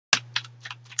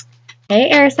Hey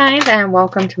air signs, and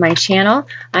welcome to my channel.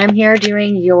 I'm here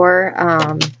doing your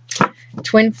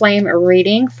twin flame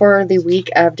reading for the week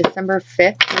of December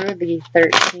 5th through the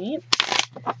 13th.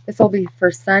 This will be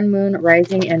for Sun, Moon,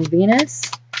 Rising, and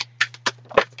Venus,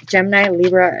 Gemini,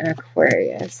 Libra, and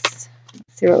Aquarius. Let's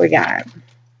see what we got.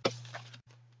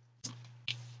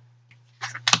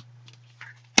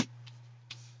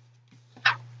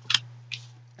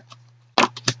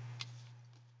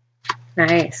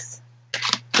 Nice.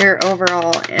 Their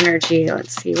overall energy.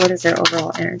 Let's see. What is their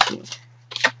overall energy?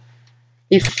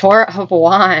 The Four of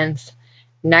Wands.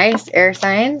 Nice, air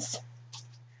signs.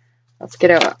 Let's get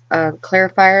a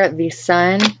clarifier. The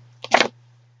Sun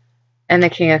and the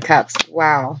King of Cups.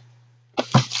 Wow.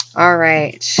 All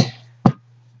right.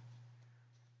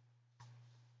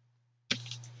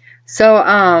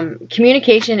 So,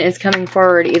 communication is coming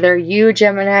forward. Either you,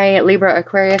 Gemini, Libra,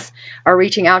 Aquarius, are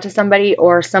reaching out to somebody,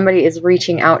 or somebody is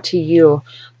reaching out to you.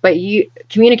 But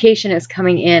communication is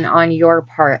coming in on your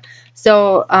part.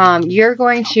 So, you're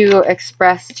going to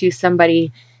express to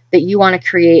somebody that you want to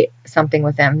create something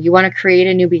with them. You want to create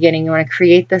a new beginning. You want to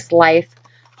create this life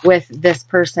with this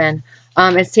person.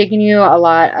 It's taking you a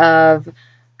lot of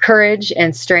courage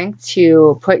and strength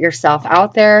to put yourself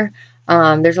out there.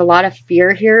 There's a lot of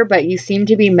fear here, but you seem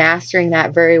to be mastering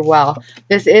that very well.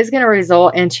 This is going to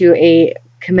result into a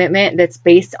commitment that's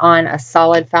based on a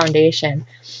solid foundation.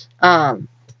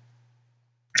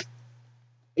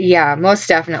 Yeah, most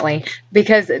definitely.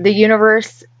 Because the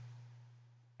universe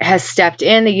has stepped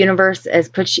in. The universe has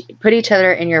put each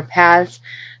other in your paths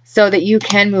so that you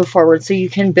can move forward, so you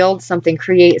can build something,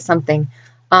 create something.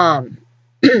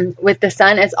 With the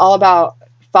Sun, it's all about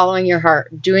following your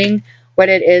heart, doing what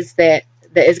it is that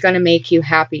is going to make you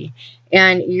happy.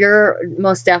 And you're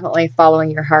most definitely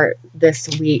following your heart this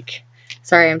week.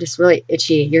 Sorry, I'm just really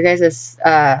itchy. Your guys'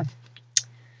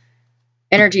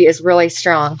 energy is really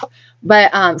strong.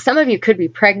 But some of you could be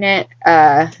pregnant.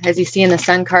 As you see in the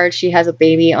Sun card, she has a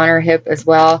baby on her hip as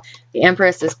well. The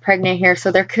Empress is pregnant here.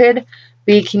 So there could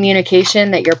be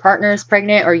communication that your partner is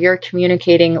pregnant, or you're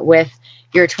communicating with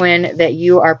your twin that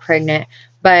you are pregnant.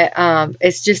 But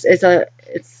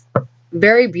it's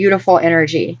very beautiful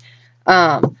energy.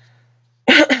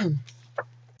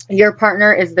 Your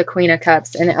partner is the Queen of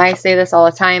Cups. And I say this all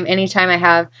the time. Anytime I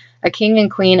have a king and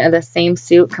queen of the same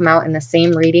suit come out in the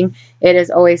same reading, it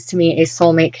is always, to me, a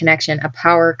soulmate connection, a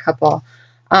power couple.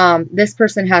 This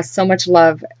person has so much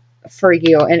love for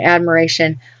you and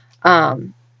admiration.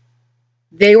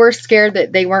 They were scared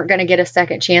that they weren't going to get a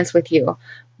second chance with you.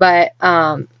 But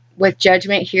with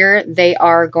Judgment here, they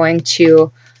are going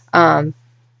to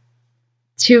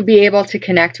be able to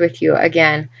connect with you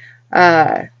again.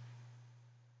 Yeah,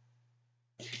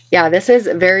 this is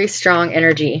very strong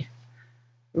energy.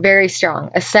 Very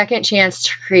strong. A second chance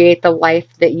to create the life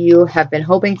that you have been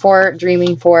hoping for,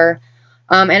 dreaming for.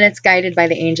 And it's guided by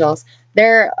the angels.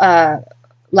 Their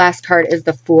last card is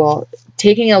the Fool,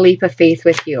 taking a leap of faith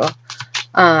with you.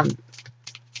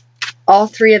 All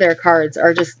three of their cards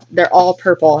are they're all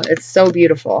purple. It's so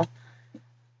beautiful.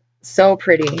 So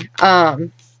pretty.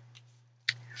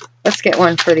 Let's get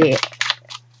one for the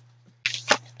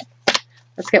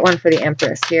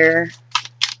Empress here.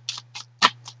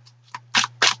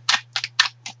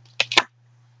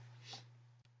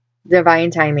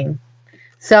 Divine timing.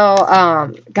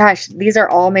 So, gosh, these are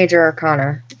all major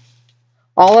arcana.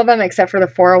 All of them except for the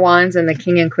Four of Wands and the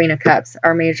King and Queen of Cups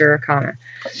are major arcana.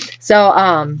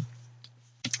 So,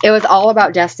 it was all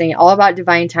about destiny, all about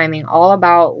divine timing, all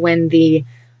about when the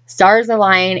stars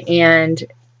align and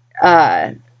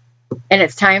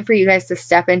it's time for you guys to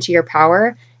step into your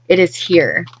power. It is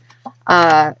here.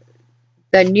 The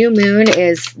new moon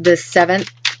is the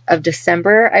 7th of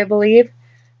December, I believe.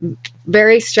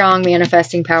 Very strong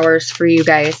manifesting powers for you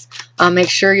guys. Make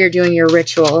sure you're doing your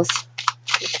rituals.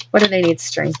 What do they need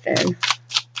strength in?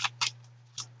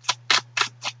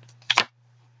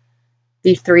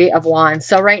 The Three of Wands.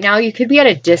 So right now you could be at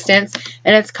a distance,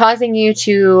 and it's causing you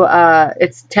to,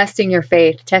 it's testing your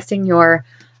faith, testing your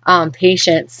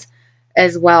patience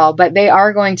as well. But they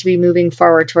are going to be moving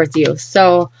forward towards you.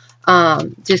 So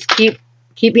just keep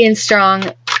being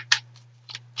strong.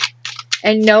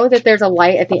 And know that there's a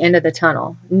light at the end of the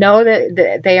tunnel. Know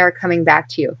that they are coming back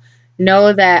to you.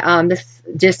 Know that this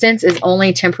distance is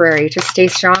only temporary. Just stay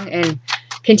strong and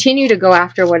continue to go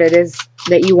after what it is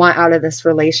that you want out of this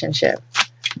relationship.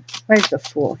 Where's the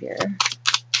Fool here?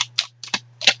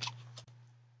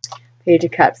 Page of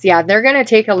Cups. Yeah, they're going to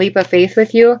take a leap of faith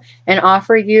with you and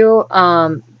offer you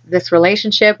this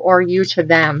relationship, or you to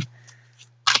them.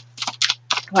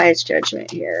 Why is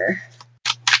Judgment here?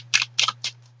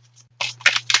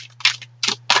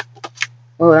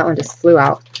 Oh, that one just flew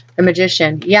out. The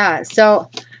Magician. Yeah, so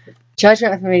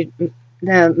Judgment with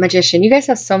the Magician. You guys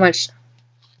have so much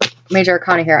Major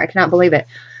Arcana here. I cannot believe it.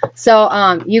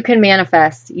 So you can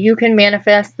manifest. You can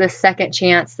manifest this second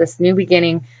chance, this new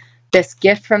beginning, this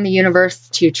gift from the universe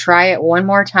to try it one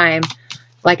more time.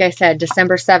 Like I said,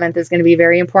 December 7th is going to be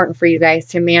very important for you guys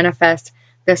to manifest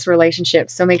this relationship.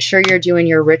 So make sure you're doing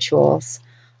your rituals.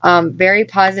 Very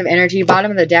positive energy. Bottom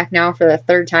of the deck now for the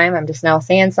third time. I'm just now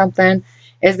saying something.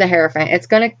 Is the Hierophant.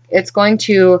 It's going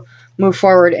to move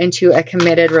forward into a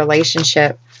committed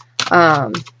relationship.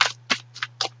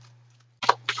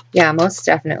 Yeah, most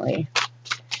definitely.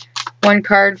 One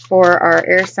card for our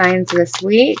air signs this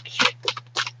week.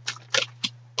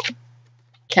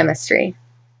 Chemistry.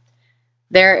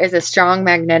 There is a strong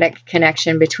magnetic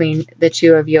connection between the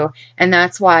two of you. And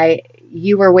that's why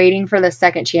you were waiting for the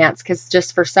second chance. Because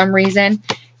just for some reason,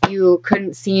 you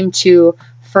couldn't seem to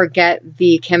forget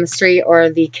the chemistry or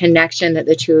the connection that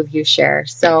the two of you share.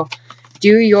 So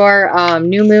do your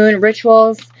new moon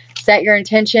rituals. Set your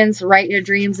intentions. Write your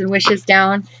dreams and wishes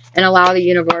down. And allow the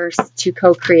universe to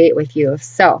co-create with you.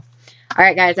 So, all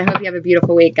right, guys. I hope you have a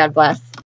beautiful week. God bless.